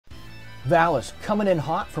Val is coming in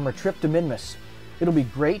hot from her trip to Minmus. It'll be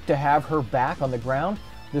great to have her back on the ground.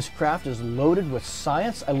 This craft is loaded with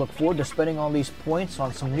science. I look forward to spending all these points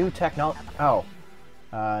on some new technology.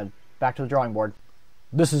 Back to the drawing board.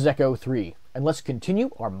 This is Echo 3, and let's continue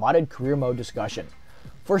our modded career mode discussion.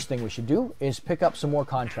 First thing we should do is pick up some more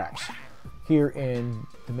contracts. Here in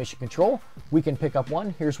the mission control, we can pick up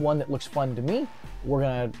one. Here's one that looks fun to me. We're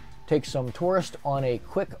going to take some tourists on a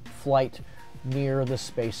quick flight near the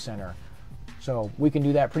Space Center. So we can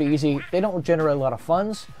do that pretty easy. They don't generate a lot of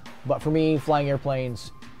funds, but for me, flying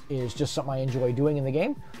airplanes is just something I enjoy doing in the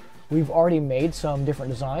game. We've already made some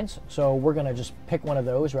different designs, so we're going to just pick one of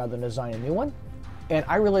those rather than design a new one. And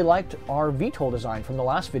I really liked our VTOL design from the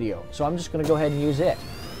last video, so I'm just going to go ahead and use it.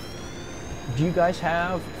 Do you guys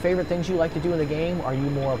have favorite things you like to do in the game? Are you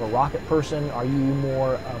more of a rocket person? Are you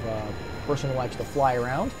more of a person who likes to fly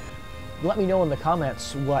around? Let me know in the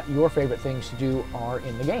comments what your favorite things to do are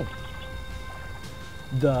in the game.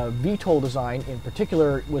 The VTOL design in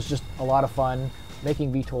particular was just a lot of fun.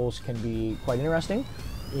 Making VTOLs can be quite interesting.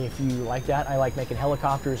 If you like that, I like making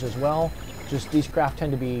helicopters as well. Just these craft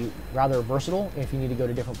tend to be rather versatile if you need to go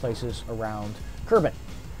to different places around Kerbal.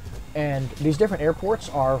 And these different airports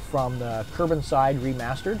are from the Kerbal side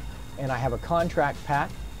remastered, and I have a contract pack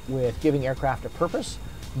with giving aircraft a purpose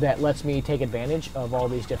that lets me take advantage of all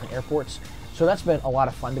these different airports. So that's been a lot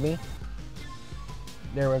of fun to me.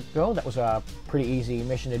 There we go, that was a pretty easy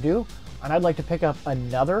mission to do. And I'd like to pick up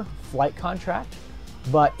another flight contract,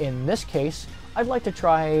 but in this case, I'd like to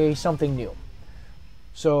try something new.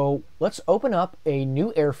 So let's open up a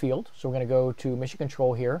new airfield. So we're going to go to mission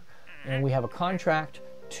control here, and we have a contract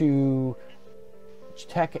to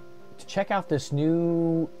check out this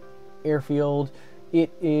new airfield.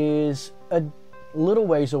 It is a little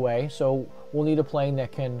ways away, so we'll need a plane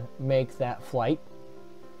that can make that flight.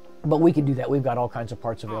 But we can do that. We've got all kinds of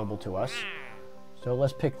parts available to us. So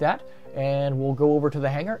let's pick that, and we'll go over to the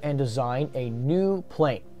hangar and design a new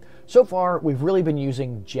plane. So far, we've really been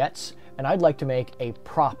using jets, and I'd like to make a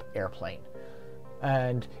prop airplane.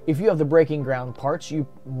 And if you have the breaking ground parts, you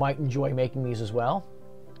might enjoy making these as well.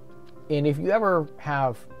 And if you ever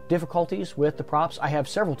have difficulties with the props, I have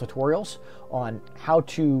several tutorials on how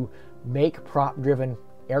to make prop-driven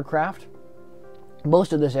aircraft.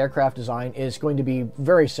 Most of this aircraft design is going to be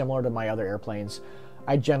very similar to my other airplanes.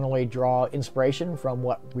 I generally draw inspiration from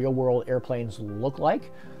what real-world airplanes look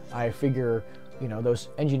like. I figure, you know, those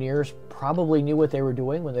engineers probably knew what they were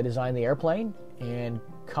doing when they designed the airplane, and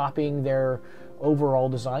copying their overall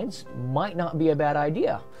designs might not be a bad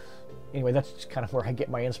idea. Anyway, that's kind of where I get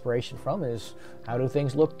my inspiration from, is how do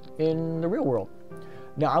things look in the real world.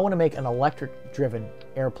 Now, I want to make an electric-driven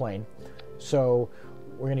airplane, so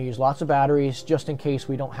we're going to use lots of batteries just in case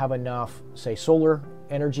we don't have enough, say, solar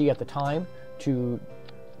energy at the time to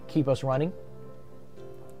keep us running.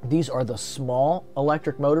 These are the small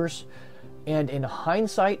electric motors, and in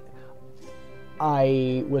hindsight,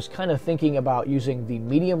 I was kind of thinking about using the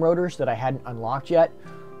medium rotors that I hadn't unlocked yet,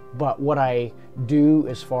 but what I do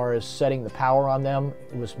as far as setting the power on them,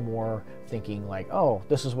 it was more thinking like, oh,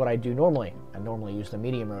 this is what I do normally. I normally use the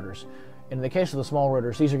medium rotors. In the case of the small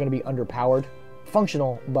rotors, these are going to be underpowered,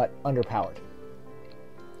 functional, but underpowered.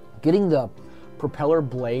 Getting the propeller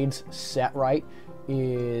blades set right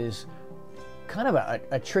is kind of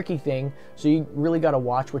a tricky thing, so you really got to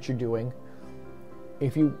watch what you're doing.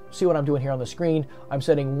 If you see what I'm doing here on the screen, I'm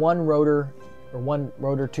setting one rotor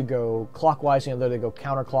to go clockwise and the other to go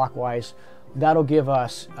counterclockwise. That'll give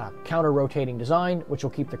us a counter-rotating design, which will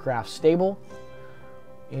keep the craft stable.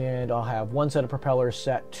 And I'll have one set of propellers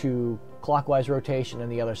set to clockwise rotation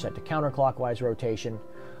and the other set to counterclockwise rotation.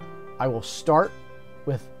 I will start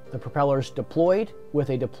with the propellers deployed with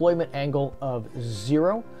a deployment angle of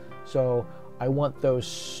 0. So I want those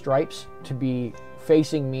stripes to be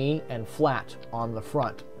facing me and flat on the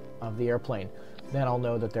front of the airplane. Then I'll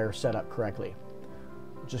know that they're set up correctly.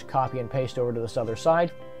 Just copy and paste over to this other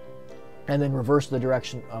side, and then reverse the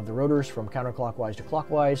direction of the rotors from counterclockwise to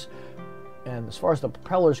clockwise. And as far as the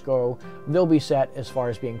propellers go, they'll be set as far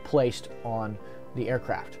as being placed on the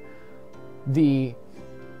aircraft. The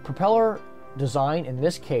propeller design, in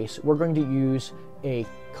this case, we're going to use a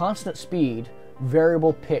constant speed,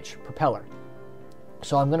 variable pitch propeller.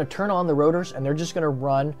 So I'm going to turn on the rotors, and they're just going to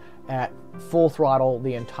run at full throttle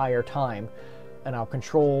the entire time. And I'll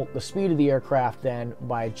control the speed of the aircraft then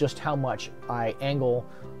by just how much I angle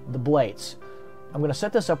the blades. I'm going to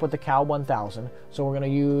set this up with the Cal 1000, so we're going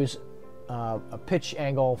to use a pitch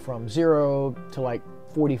angle from 0 to like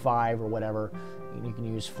 45 or whatever. You can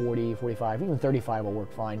use 40, 45, even 35 will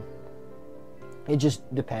work fine. It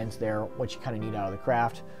just depends there what you kind of need out of the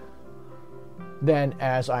craft. Then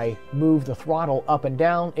as I move the throttle up and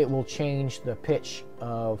down, it will change the pitch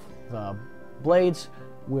of the blades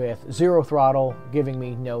with 0 throttle, giving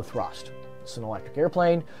me no thrust. It's an electric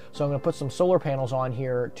airplane, so I'm going to put some solar panels on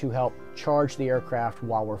here to help charge the aircraft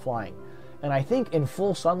while we're flying. And I think in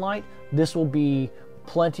full sunlight, this will be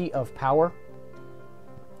plenty of power.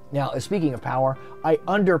 Now, speaking of power, I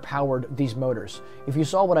underpowered these motors. If you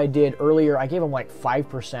saw what I did earlier, I gave them like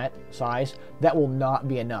 5% size. That will not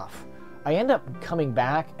be enough. I end up coming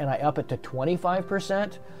back and I up it to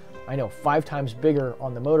 25%. I know, 5 times bigger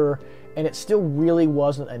on the motor, and it still really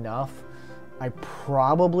wasn't enough. I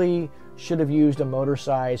probably should have used a motor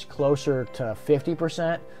size closer to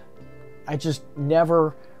 50%. I just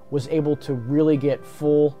never was able to really get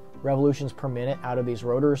full revolutions per minute out of these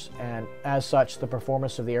rotors, and as such, the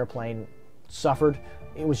performance of the airplane suffered.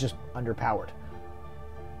 It was just underpowered.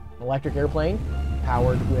 An electric airplane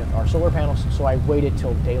powered with our solar panels, so I waited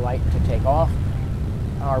till daylight to take off.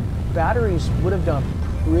 Our batteries would have done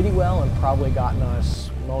pretty well and probably gotten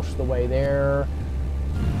us most of the way there.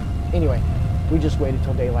 Anyway, we just waited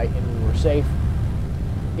till daylight and we were safe.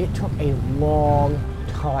 It took a long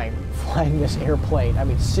time flying this airplane. I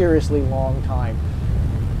mean, seriously long time.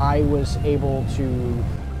 I was able to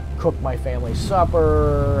cook my family's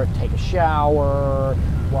supper, take a shower,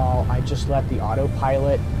 while I just let the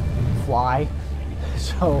autopilot fly.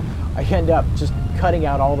 So I end up just cutting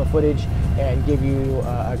out all the footage and give you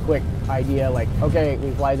a quick idea, like, okay,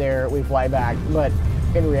 we fly there, we fly back. But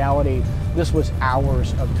in reality, this was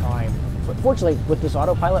hours of time. But fortunately, with this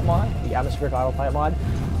autopilot mod, the atmospheric autopilot mod,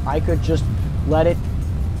 I could just let it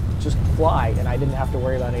just fly, and I didn't have to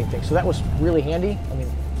worry about anything. So that was really handy. I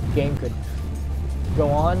mean, the game could go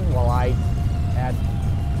on while I had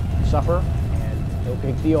supper, and no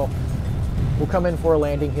big deal. We'll come in for a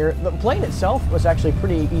landing here. The plane itself was actually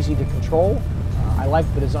pretty easy to control. I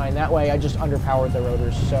liked the design that way. I just underpowered the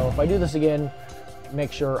rotors. So if I do this again,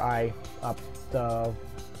 make sure I up the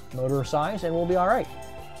motor size and we'll be all right.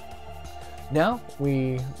 Now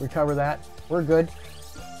we recover that. We're good.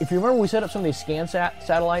 If you remember, we set up some of these ScanSat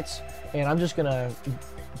satellites, and I'm just gonna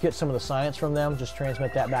get some of the science from them, just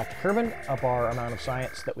transmit that back to Kerbal, up our amount of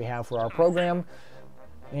science that we have for our program,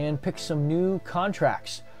 and pick some new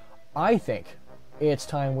contracts. I think it's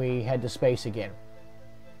time we head to space again.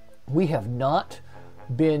 We have not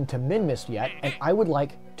been to Minmus yet, and I would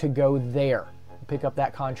like to go there, pick up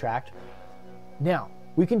that contract. Now,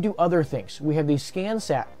 we can do other things. We have these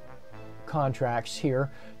ScanSat contracts here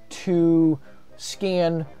to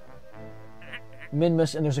scan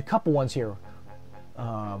Minmus, and there's a couple ones here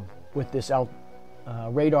with this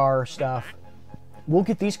radar stuff. We'll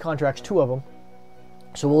get these contracts, 2 of them.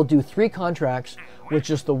 So we'll do 3 contracts with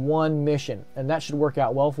just the 1 mission, and that should work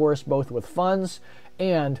out well for us, both with funds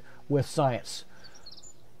and with science.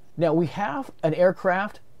 Now, we have an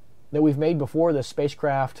aircraft that we've made before, the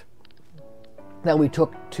spacecraft that we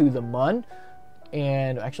took to the Mun,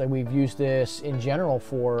 and actually we've used this in general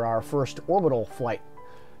for our first orbital flight.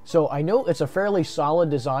 So I know it's a fairly solid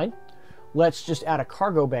design. Let's just add a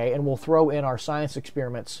cargo bay, and we'll throw in our science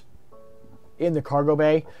experiments in the cargo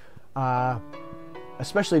bay.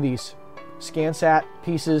 Especially these ScanSat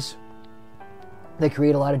pieces, they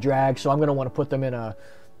create a lot of drag, so I'm going to want to put them in a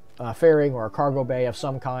fairing or a cargo bay of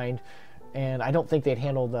some kind, and I don't think they'd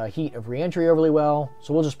handle the heat of re-entry overly well,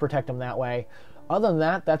 so we'll just protect them that way. Other than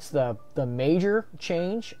that, that's the major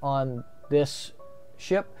change on this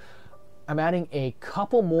ship. I'm adding a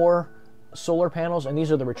couple more solar panels, and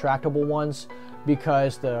these are the retractable ones,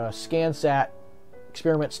 because the ScanSat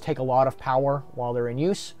experiments take a lot of power while they're in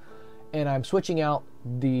use. And I'm switching out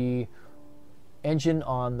the engine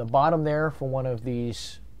on the bottom there for one of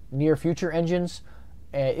these near future engines.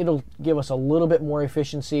 It'll give us a little bit more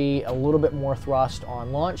efficiency, a little bit more thrust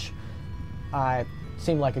on launch. It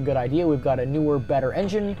seemed like a good idea. We've got a newer, better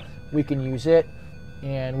engine. We can use it.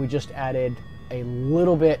 And we just added a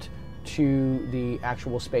little bit to the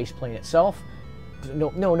actual space plane itself.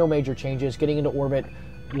 No major changes. Getting into orbit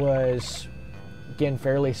was, again,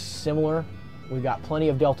 fairly similar. We got plenty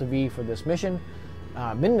of delta V for this mission.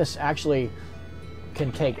 Minmus actually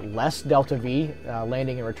can take less delta V.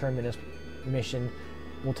 Landing and return Minmus mission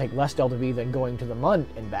will take less delta V than going to the Mun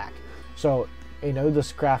and back. So, you know,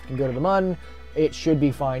 this craft can go to the Mun. It should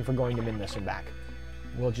be fine for going to Minmus and back.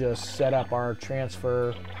 We'll just set up our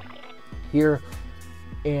transfer here.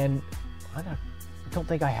 And I don't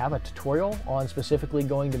think I have a tutorial on specifically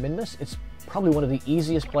going to Minmus. It's probably one of the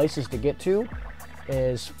easiest places to get to,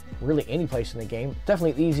 is really any place in the game.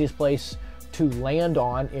 Definitely the easiest place to land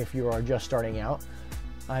on if you are just starting out.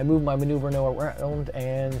 I move my maneuver node around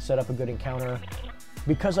and set up a good encounter.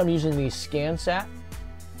 Because I'm using these ScanSat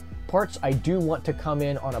parts I do want to come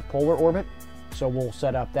in on a polar orbit, so we'll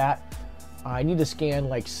set up that. I need to scan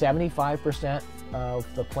like 75% of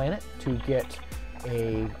the planet to get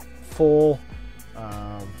a full,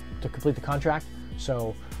 to complete the contract.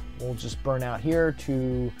 So we'll just burn out here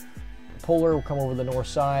to polar, we'll come over the north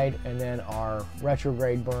side, and then our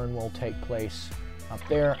retrograde burn will take place up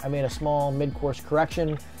there. I made a small mid-course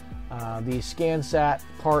correction. The ScanSat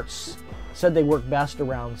parts said they work best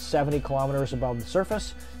around 70 kilometers above the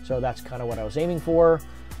surface, so that's kind of what I was aiming for.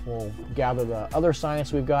 We'll gather the other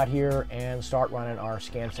science we've got here and start running our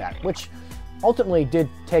ScanSat, which ultimately did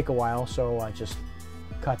take a while, so I just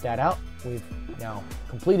cut that out. We've now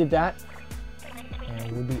completed that,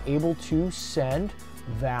 and we'll be able to send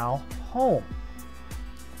Val home.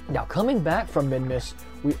 Now, coming back from Minmus,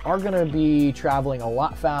 we are going to be traveling a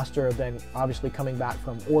lot faster than obviously coming back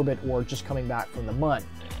from orbit or just coming back from the Mun.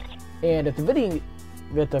 And at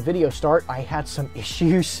the video start, I had some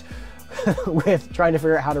issues with trying to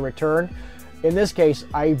figure out how to return. In this case,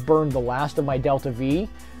 I burned the last of my Delta V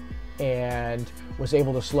and was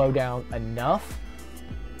able to slow down enough.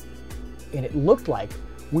 And it looked like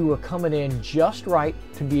we were coming in just right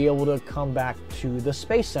to be able to come back to the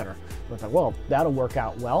Space Center. I thought, well, that'll work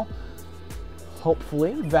out well.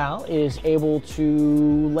 Hopefully, Val is able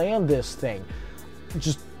to land this thing.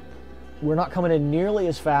 We're not coming in nearly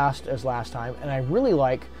as fast as last time, and I really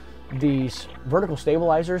like these vertical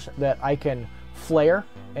stabilizers that I can flare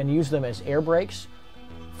and use them as air brakes.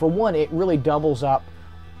 For one, it really doubles up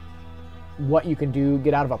what you can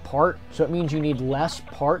get out of a part, so it means you need less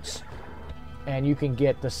parts and you can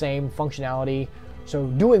get the same functionality. So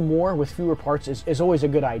doing more with fewer parts is always a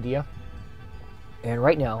good idea. And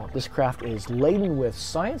right now, this craft is laden with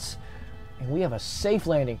science, and we have a safe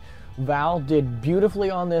landing. Val did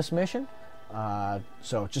beautifully on this mission,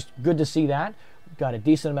 so just good to see that. We've got a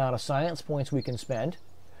decent amount of science points we can spend.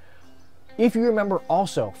 If you remember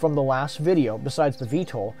also from the last video, besides the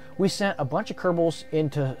VTOL, we sent a bunch of Kerbals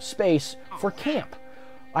into space for camp.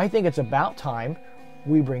 I think it's about time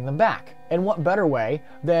we bring them back. And what better way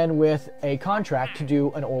than with a contract to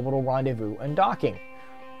do an orbital rendezvous and docking?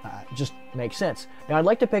 Just makes sense. Now, I'd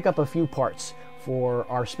like to pick up a few parts for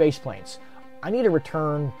our space planes. I need to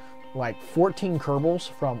return like 14 Kerbals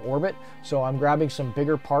from orbit, so I'm grabbing some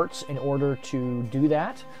bigger parts in order to do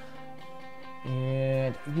that.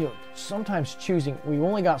 And, you know, sometimes choosing, we've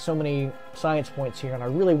only got so many science points here, and I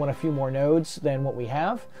really want a few more nodes than what we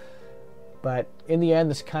have. But in the end,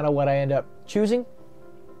 this is kind of what I end up choosing.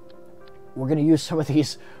 We're going to use some of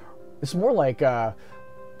these, it's more like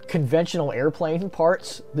conventional airplane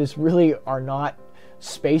parts. These really are not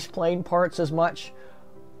space plane parts as much.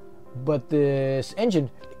 But this engine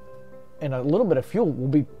and a little bit of fuel will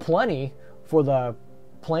be plenty for the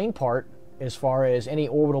plane part as far as any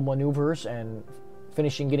orbital maneuvers and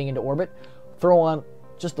getting into orbit. Throw on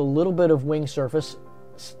just a little bit of wing surface.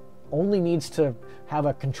 Only needs to have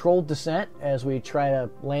a controlled descent as we try to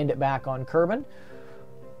land it back on Kerbin.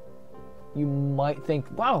 You might think,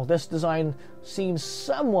 wow, this design seems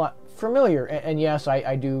somewhat familiar. And yes,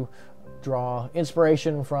 I do draw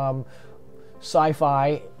inspiration from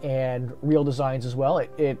sci-fi and real designs as well.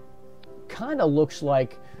 It kind of looks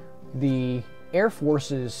like the Air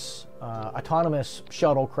Force's autonomous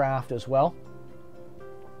shuttle craft as well.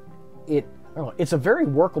 I don't know, it's a very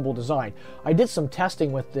workable design. I did some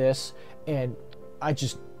testing with this, and I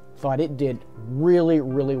just thought it did really,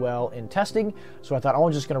 really well in testing. So I thought,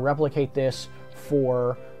 I'm just going to replicate this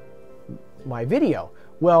for my video.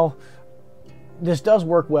 Well, this does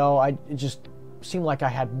work well. It just seemed like I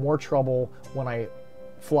had more trouble when I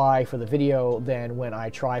fly for the video than when I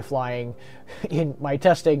try flying in my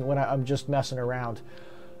testing when I'm just messing around.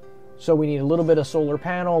 So we need a little bit of solar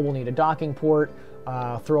panel. We'll need a docking port.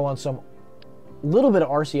 Throw on some little bit of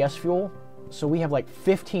RCS fuel. So we have like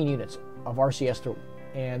 15 units of RCS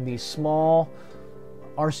and these small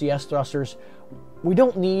RCS thrusters. We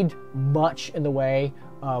don't need much in the way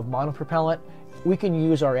of monopropellant. We can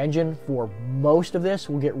use our engine for most of this.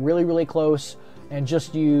 We'll get really, really close and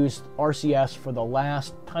just use RCS for the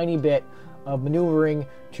last tiny bit of maneuvering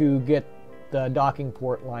to get the docking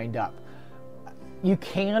port lined up. You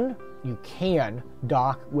can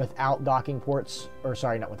dock without docking ports, or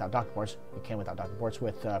sorry, not without docking ports. You can without docking ports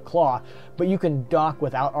with Claw, but you can dock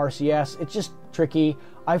without RCS. It's just tricky.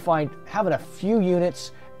 I find having a few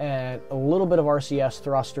units and a little bit of RCS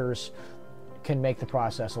thrusters can make the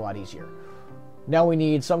process a lot easier. Now we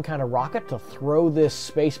need some kind of rocket to throw this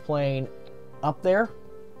space plane up there,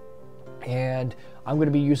 and I'm going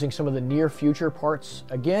to be using some of the near future parts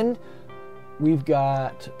again. We've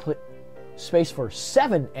got space for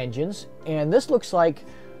 7 engines, and this looks like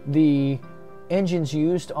the engines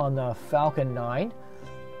used on the Falcon 9.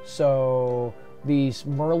 So these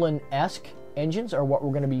Merlin-esque engines are what we're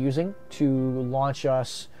going to be using to launch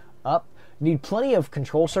us up. Need plenty of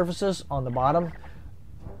control surfaces on the bottom.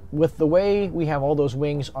 With the way we have all those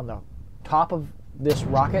wings on the top of this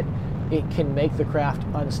rocket, it can make the craft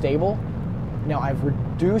unstable. Now I've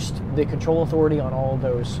reduced the control authority on all of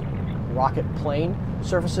those rocket plane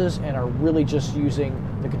surfaces and are really just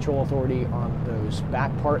using the control authority on those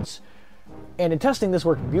back parts. And in testing, this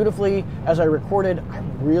worked beautifully. As I recorded, I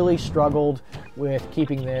really struggled with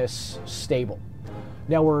keeping this stable.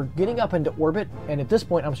 Now we're getting up into orbit, and at this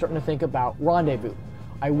point I'm starting to think about Rendezvous.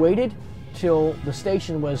 I waited till the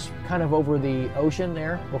station was kind of over the ocean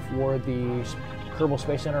there before the Kerbal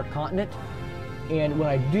Space Center continent. And when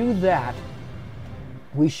I do that,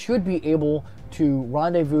 we should be able to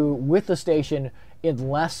rendezvous with the station in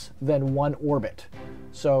less than one orbit.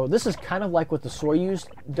 So this is kind of like what the Soyuz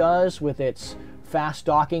does with its fast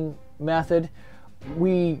docking method.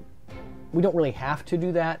 We don't really have to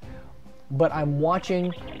do that, but I'm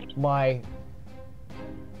watching my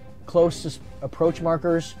closest approach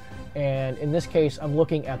markers, and in this case I'm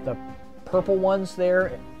looking at the purple ones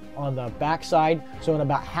there on the back side. So in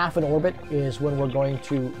about half an orbit is when we're going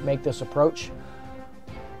to make this approach.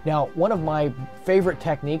 Now, one of my favorite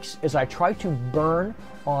techniques is I try to burn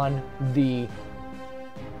on the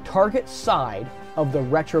target side of the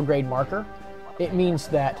retrograde marker. It means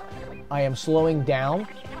that I am slowing down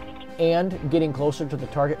and getting closer to the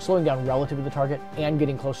target, slowing down relative to the target and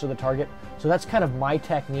getting closer to the target. So that's kind of my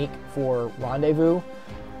technique for rendezvous.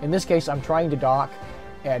 In this case, I'm trying to dock,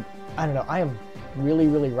 and I don't know, I am really,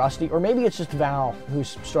 really rusty. Or maybe it's just Val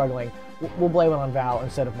who's struggling. We'll blame it on Val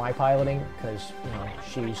instead of my piloting, because, you know,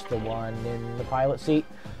 she's the one in the pilot seat.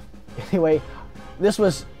 Anyway, this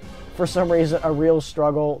was, for some reason, a real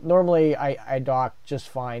struggle. Normally, I dock just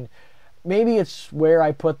fine. Maybe it's where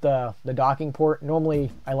I put the docking port.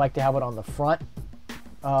 Normally, I like to have it on the front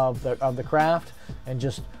of the craft and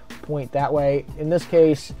just point that way. In this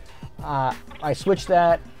case, I switched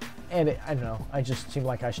that, and I don't know, I just seemed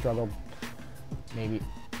like I struggled, maybe.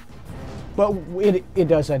 But it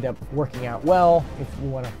does end up working out well if you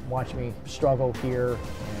want to watch me struggle here.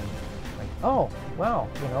 And like, oh, wow,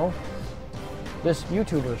 you know, this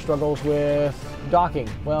YouTuber struggles with docking.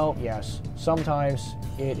 Well, yes, sometimes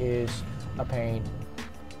it is a pain.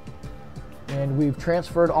 And we've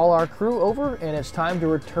transferred all our crew over, and it's time to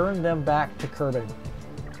return them back to Kerbal.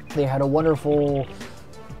 They had a wonderful,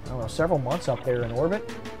 I don't know, several months up there in orbit,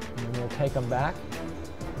 and we'll take them back.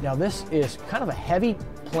 Now this is kind of a heavy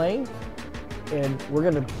plane, and we're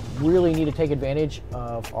going to really need to take advantage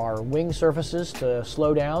of our wing surfaces to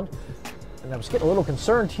slow down. And I was getting a little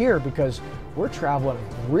concerned here because we're traveling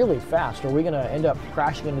really fast. Are we going to end up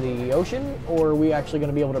crashing into the ocean, or are we actually going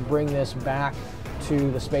to be able to bring this back to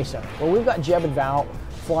the Space Center? Well, we've got Jeb and Val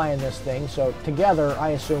flying this thing, so together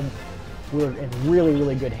I assume we're in really,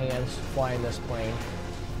 really good hands flying this plane.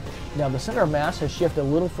 Now the center of mass has shifted a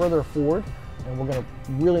little further forward, and we're going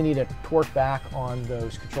to really need to torque back on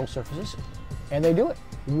those control surfaces. And they do it.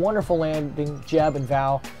 Wonderful landing. Jeb and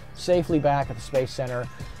Val safely back at the Space Center.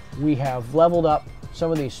 We have leveled up some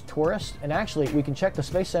of these tourists, and actually we can check the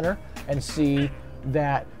Space Center and see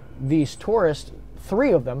that these tourists,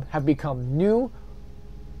 3 of them, have become new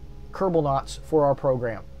Kerbalnauts for our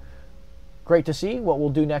program. Great to see what we'll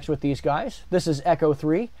do next with these guys. This is Echo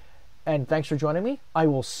 3, and thanks for joining me. I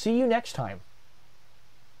will see you next time.